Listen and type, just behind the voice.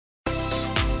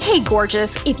Hey,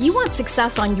 gorgeous. If you want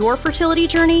success on your fertility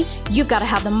journey, you've got to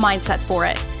have the mindset for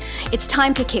it. It's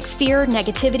time to kick fear,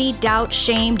 negativity, doubt,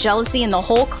 shame, jealousy, and the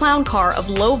whole clown car of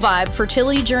low-vibe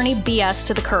fertility journey BS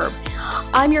to the curb.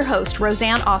 I'm your host,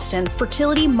 Roseanne Austin,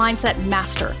 fertility mindset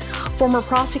master, former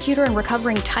prosecutor and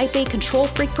recovering type A control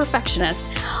freak perfectionist.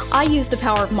 I use the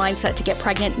power of mindset to get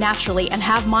pregnant naturally and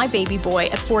have my baby boy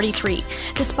at 43,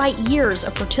 despite years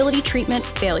of fertility treatment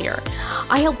failure.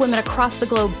 I help women across the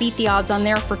globe beat the odds on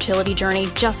their fertility journey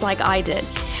just like I did.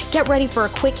 Get ready for a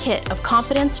quick hit of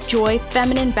confidence, joy,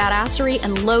 feminine badassery,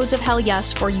 and loads of hell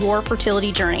yes for your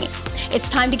fertility journey. It's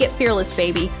time to get fearless,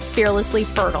 baby. Fearlessly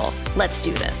fertile. Let's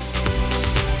do this.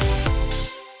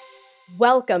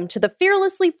 Welcome to the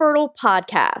Fearlessly Fertile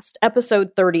Podcast,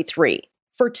 episode 33,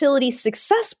 Fertility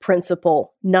Success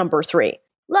Principle number 3.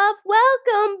 Love,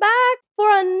 welcome back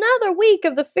for another week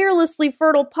of the Fearlessly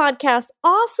Fertile Podcast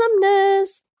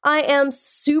awesomeness. I am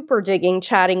super digging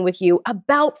chatting with you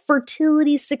about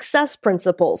fertility success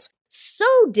principles. So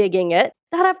digging it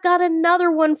that I've got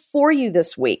another one for you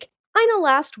this week. I know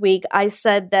last week I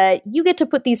said that you get to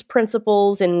put these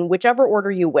principles in whichever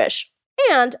order you wish.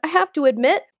 And I have to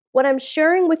admit, what I'm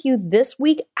sharing with you this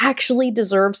week actually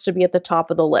deserves to be at the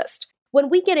top of the list. When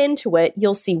we get into it,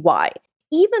 you'll see why.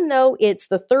 Even though it's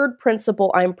the third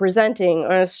principle I'm presenting,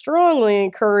 I strongly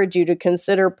encourage you to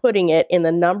consider putting it in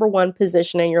the number one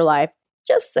position in your life.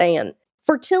 Just saying.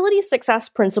 Fertility success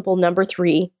principle number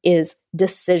 3 is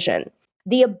decision.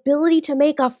 The ability to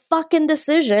make a fucking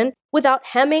decision without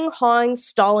hemming, hawing,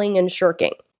 stalling, and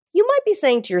shirking. You might be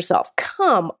saying to yourself,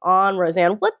 come on,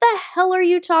 Roseanne, what the hell are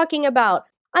you talking about?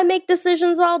 I make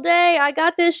decisions all day. I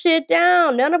got this shit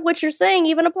down. None of what you're saying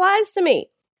even applies to me.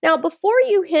 Now, before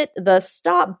you hit the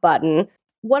stop button,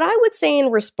 what I would say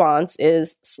in response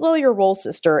is slow your roll,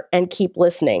 sister, and keep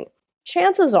listening.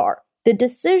 Chances are the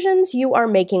decisions you are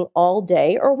making all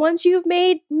day are ones you've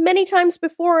made many times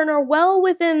before and are well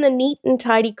within the neat and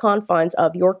tidy confines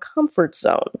of your comfort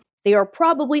zone. They are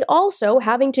probably also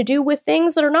having to do with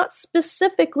things that are not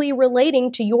specifically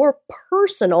relating to your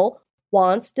personal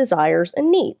wants, desires,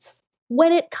 and needs.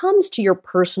 When it comes to your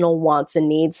personal wants and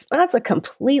needs, that's a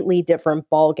completely different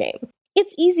ballgame.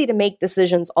 It's easy to make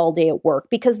decisions all day at work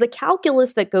because the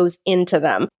calculus that goes into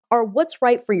them are what's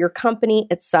right for your company,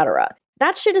 etc.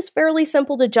 That shit is fairly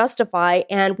simple to justify,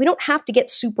 and we don't have to get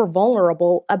super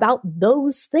vulnerable about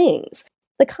those things.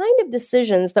 The kind of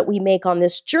decisions that we make on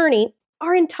this journey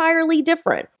are entirely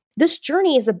different. This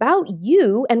journey is about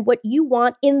you and what you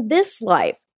want in this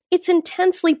life. It's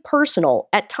intensely personal,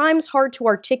 at times hard to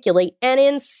articulate, and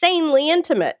insanely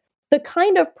intimate. The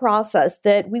kind of process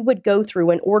that we would go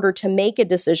through in order to make a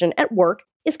decision at work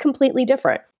is completely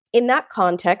different. In that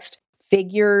context,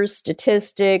 figures,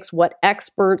 statistics, what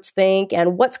experts think,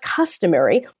 and what's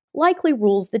customary likely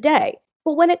rules the day.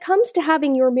 But when it comes to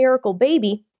having your miracle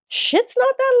baby, shit's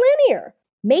not that linear.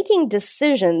 Making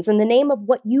decisions in the name of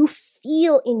what you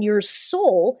feel in your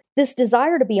soul, this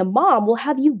desire to be a mom, will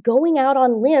have you going out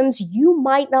on limbs you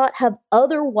might not have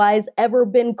otherwise ever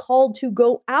been called to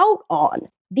go out on.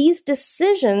 These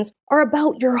decisions are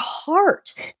about your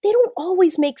heart. They don't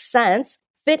always make sense,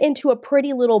 fit into a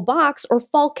pretty little box, or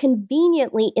fall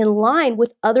conveniently in line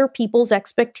with other people's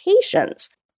expectations.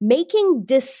 Making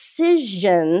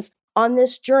decisions on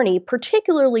this journey,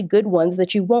 particularly good ones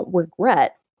that you won't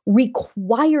regret,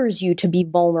 requires you to be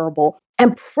vulnerable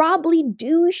and probably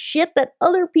do shit that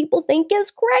other people think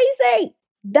is crazy.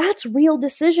 That's real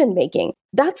decision making.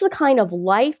 That's the kind of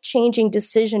life-changing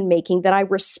decision making that I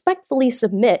respectfully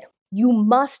submit you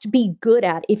must be good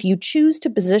at if you choose to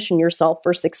position yourself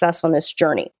for success on this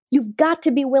journey. You've got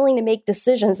to be willing to make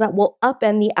decisions that will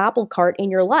upend the apple cart in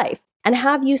your life and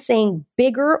have you saying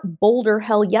bigger, bolder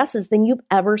hell yeses than you've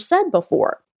ever said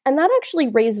before. And that actually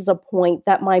raises a point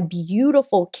that my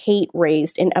beautiful Kate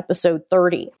raised in episode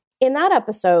 30. In that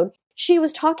episode, she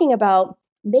was talking about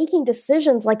making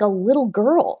decisions like a little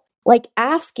girl, like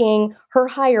asking her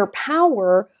higher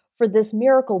power for this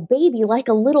miracle baby like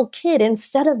a little kid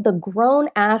instead of the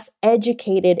grown-ass,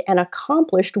 educated, and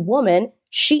accomplished woman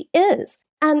she is.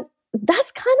 And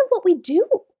that's kind of what we do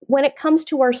when it comes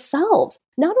to ourselves,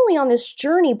 not only on this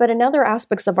journey, but in other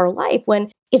aspects of our life.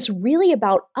 When it's really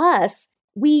about us,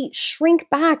 we shrink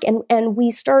back and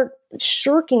we start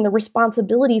shirking the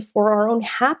responsibility for our own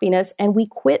happiness and we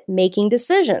quit making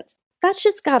decisions. That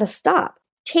shit's got to stop.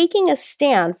 Taking a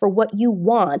stand for what you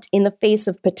want in the face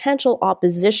of potential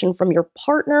opposition from your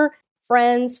partner,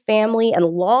 friends, family, and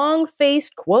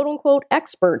long-faced quote-unquote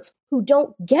experts who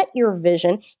don't get your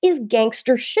vision is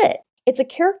gangster shit. It's a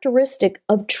characteristic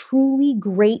of truly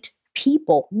great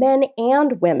people, men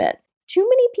and women. Too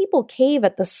many people cave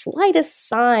at the slightest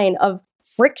sign of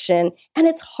friction, and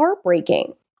it's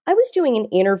heartbreaking. I was doing an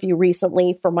interview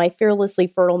recently for my Fearlessly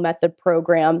Fertile Method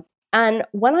program, and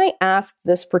when I asked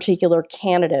this particular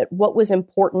candidate what was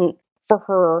important for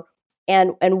her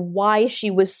and why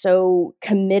she was so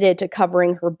committed to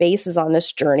covering her bases on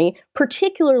this journey,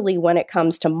 particularly when it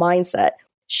comes to mindset,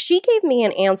 she gave me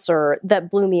an answer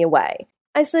that blew me away.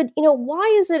 I said,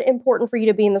 why is it important for you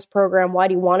to be in this program? Why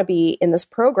do you want to be in this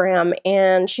program?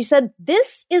 And she said,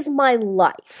 this is my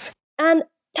life. And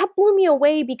that blew me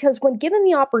away because when given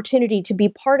the opportunity to be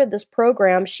part of this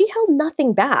program, she held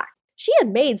nothing back. She had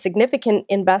made significant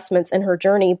investments in her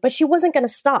journey, but she wasn't going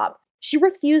to stop. She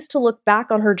refused to look back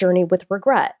on her journey with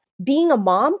regret. Being a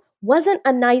mom wasn't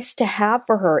a nice to have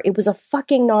for her. It was a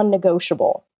fucking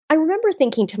non-negotiable. I remember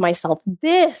thinking to myself,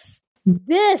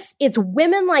 it's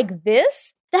women like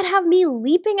this that have me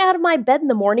leaping out of my bed in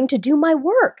the morning to do my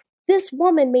work. This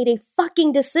woman made a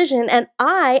fucking decision and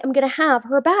I am going to have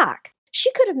her back.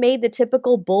 She could have made the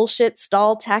typical bullshit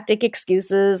stall tactic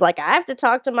excuses like I have to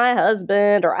talk to my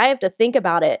husband or I have to think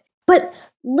about it. But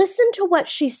listen to what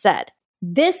she said.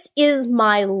 This is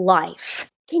my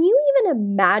life. Can you even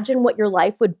imagine what your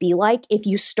life would be like if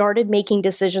you started making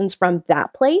decisions from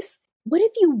that place? What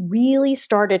if you really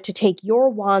started to take your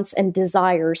wants and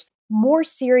desires more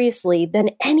seriously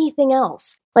than anything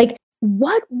else? Like,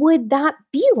 what would that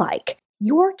be like?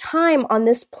 Your time on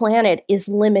this planet is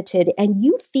limited and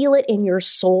you feel it in your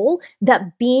soul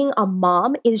that being a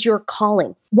mom is your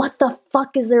calling. What the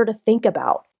fuck is there to think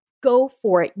about? Go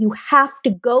for it. You have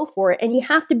to go for it and you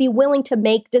have to be willing to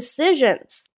make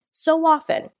decisions. So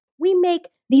often, we make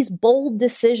these bold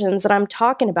decisions that I'm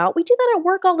talking about. We do that at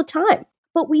work all the time,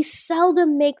 but we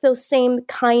seldom make those same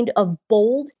kind of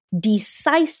bold,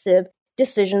 decisive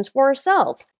decisions for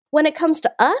ourselves. When it comes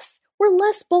to us, we're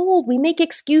less bold. We make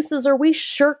excuses or we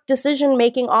shirk decision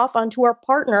making off onto our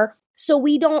partner so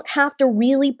we don't have to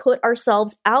really put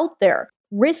ourselves out there,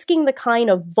 risking the kind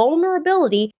of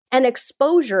vulnerability and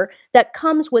exposure that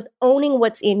comes with owning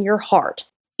what's in your heart.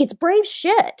 It's brave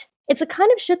shit. It's a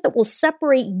kind of shit that will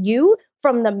separate you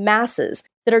from the masses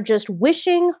that are just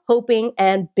wishing, hoping,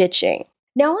 and bitching.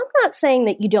 Now, I'm not saying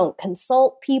that you don't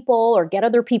consult people or get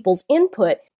other people's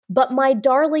input, but my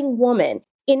darling woman,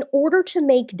 in order to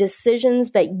make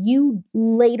decisions that you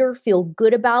later feel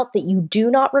good about, that you do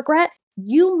not regret,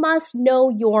 you must know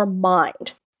your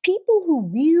mind. People who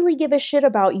really give a shit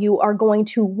about you are going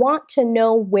to want to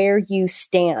know where you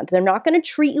stand. They're not going to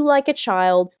treat you like a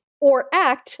child or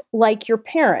act like your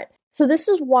parent. So this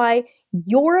is why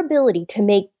your ability to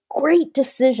make great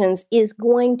decisions is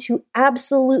going to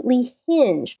absolutely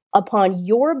hinge upon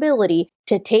your ability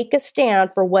to take a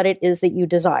stand for what it is that you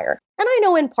desire. And I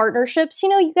know in partnerships,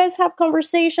 you guys have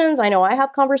conversations. I know I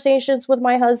have conversations with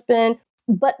my husband,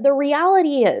 but the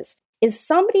reality is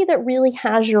somebody that really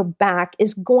has your back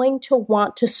is going to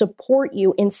want to support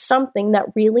you in something that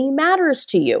really matters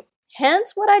to you.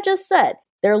 Hence what I just said.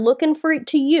 They're looking for it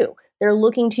to you. They're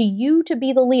looking to you to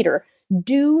be the leader.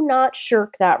 Do not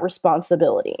shirk that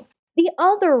responsibility. The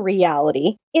other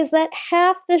reality is that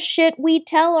half the shit we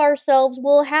tell ourselves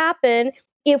will happen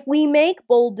if we make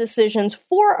bold decisions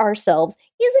for ourselves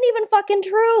isn't even fucking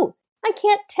true. I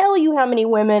can't tell you how many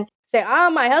women say,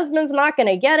 my husband's not going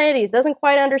to get it. He doesn't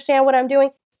quite understand what I'm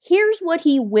doing. Here's what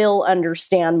he will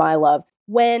understand, my love.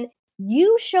 When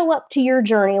you show up to your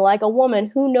journey like a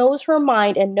woman who knows her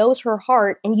mind and knows her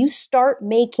heart, and you start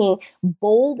making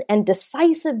bold and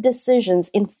decisive decisions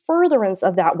in furtherance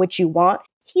of that which you want,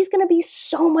 he's going to be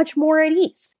so much more at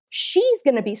ease. She's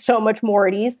going to be so much more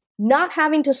at ease, not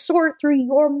having to sort through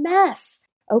your mess,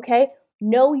 okay?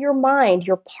 Know your mind.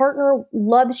 Your partner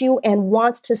loves you and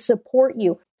wants to support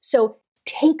you. So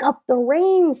take up the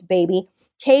reins, baby.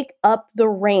 Take up the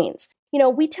reins.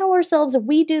 We tell ourselves if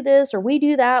we do this or we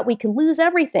do that, we can lose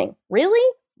everything.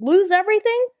 Really? Lose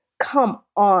everything? Come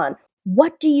on.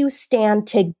 What do you stand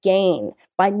to gain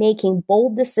by making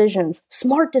bold decisions,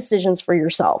 smart decisions for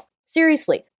yourself?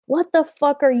 Seriously, what the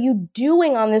fuck are you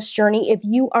doing on this journey if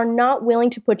you are not willing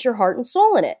to put your heart and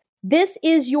soul in it? This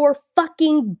is your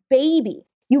fucking baby.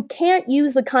 You can't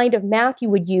use the kind of math you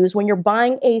would use when you're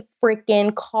buying a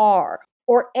freaking car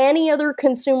or any other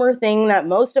consumer thing that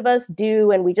most of us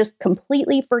do and we just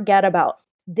completely forget about.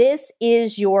 This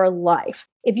is your life.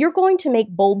 If you're going to make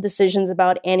bold decisions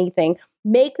about anything,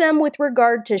 make them with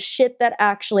regard to shit that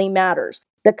actually matters.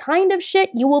 The kind of shit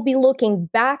you will be looking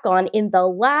back on in the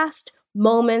last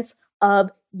moments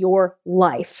of your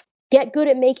life. Get good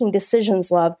at making decisions,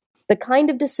 love. The kind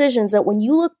of decisions that when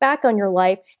you look back on your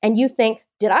life and you think,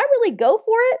 did I really go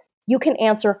for it? You can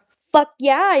answer, fuck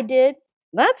yeah, I did.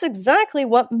 That's exactly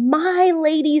what my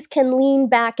ladies can lean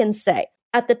back and say.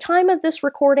 At the time of this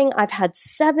recording, I've had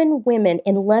 7 women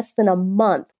in less than a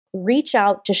month reach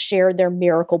out to share their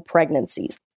miracle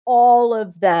pregnancies. All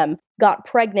of them got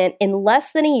pregnant in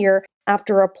less than a year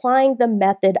after applying the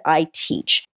method I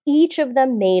teach. Each of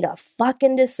them made a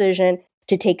fucking decision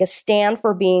to take a stand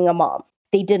for being a mom.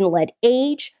 They didn't let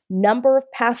age, number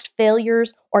of past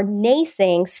failures, or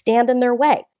naysaying stand in their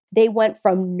way. They went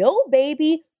from no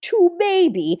baby to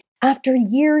baby after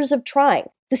years of trying.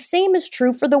 The same is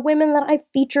true for the women that I've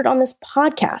featured on this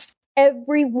podcast.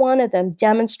 Every one of them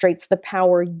demonstrates the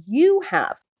power you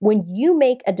have when you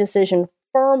make a decision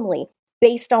firmly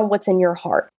based on what's in your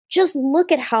heart. Just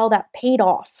look at how that paid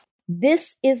off.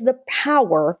 This is the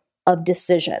power of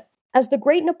decision. As the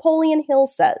great Napoleon Hill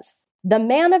says, the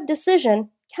man of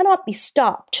decision cannot be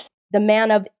stopped. The man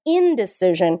of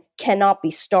indecision cannot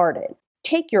be started.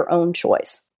 Take your own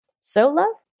choice. So,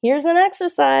 love, here's an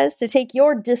exercise to take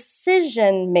your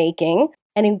decision-making,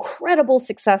 an incredible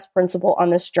success principle on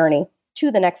this journey, to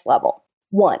the next level.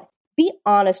 1. Be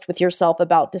honest with yourself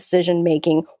about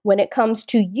decision-making when it comes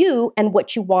to you and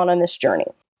what you want on this journey.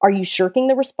 Are you shirking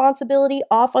the responsibility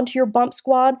off onto your bump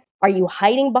squad? Are you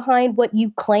hiding behind what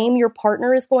you claim your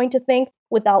partner is going to think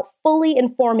without fully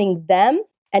informing them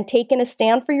and taking a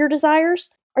stand for your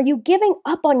desires? Are you giving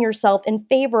up on yourself in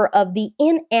favor of the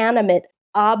inanimate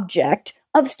object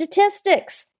of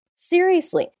statistics?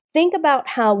 Seriously, think about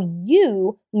how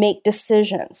you make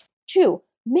decisions. 2,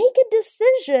 make a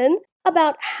decision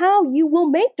about how you will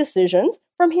make decisions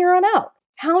from here on out.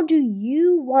 How do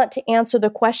you want to answer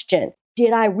the question?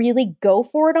 Did I really go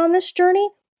for it on this journey?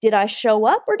 Did I show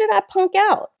up or did I punk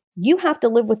out? You have to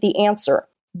live with the answer.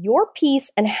 Your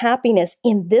peace and happiness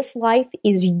in this life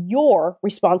is your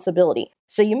responsibility.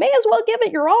 So you may as well give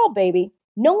it your all, baby.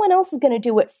 No one else is going to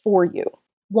do it for you.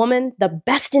 Woman, the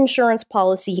best insurance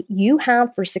policy you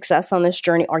have for success on this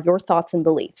journey are your thoughts and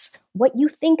beliefs. What you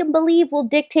think and believe will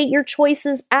dictate your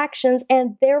choices, actions,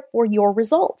 and therefore your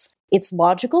results. It's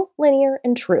logical, linear,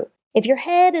 and true. If your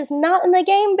head is not in the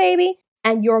game, baby,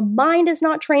 and your mind is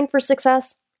not trained for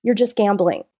success, you're just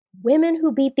gambling. Women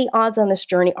who beat the odds on this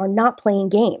journey are not playing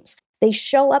games. They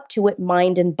show up to it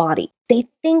mind and body. They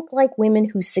think like women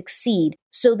who succeed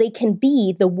so they can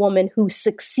be the woman who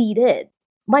succeeded.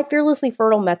 My Fearlessly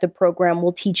Fertile Method program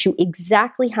will teach you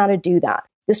exactly how to do that.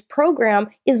 This program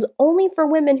is only for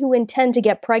women who intend to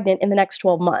get pregnant in the next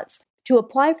 12 months. To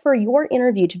apply for your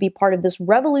interview to be part of this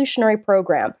revolutionary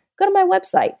program, go to my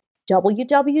website,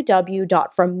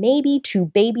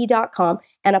 www.frommaybe2baby.com,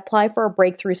 and apply for a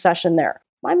breakthrough session there.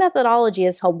 My methodology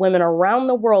has helped women around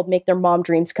the world make their mom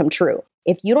dreams come true.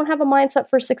 If you don't have a mindset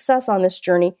for success on this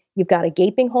journey, you've got a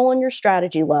gaping hole in your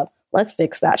strategy, love. Let's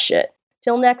fix that shit.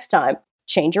 Till next time,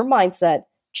 change your mindset,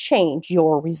 change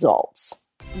your results.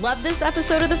 Love this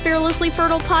episode of the Fearlessly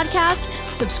Fertile podcast?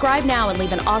 Subscribe now and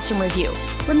leave an awesome review.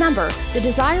 Remember, the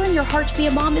desire in your heart to be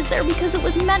a mom is there because it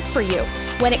was meant for you.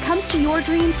 When it comes to your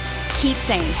dreams, keep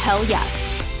saying hell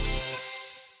yes.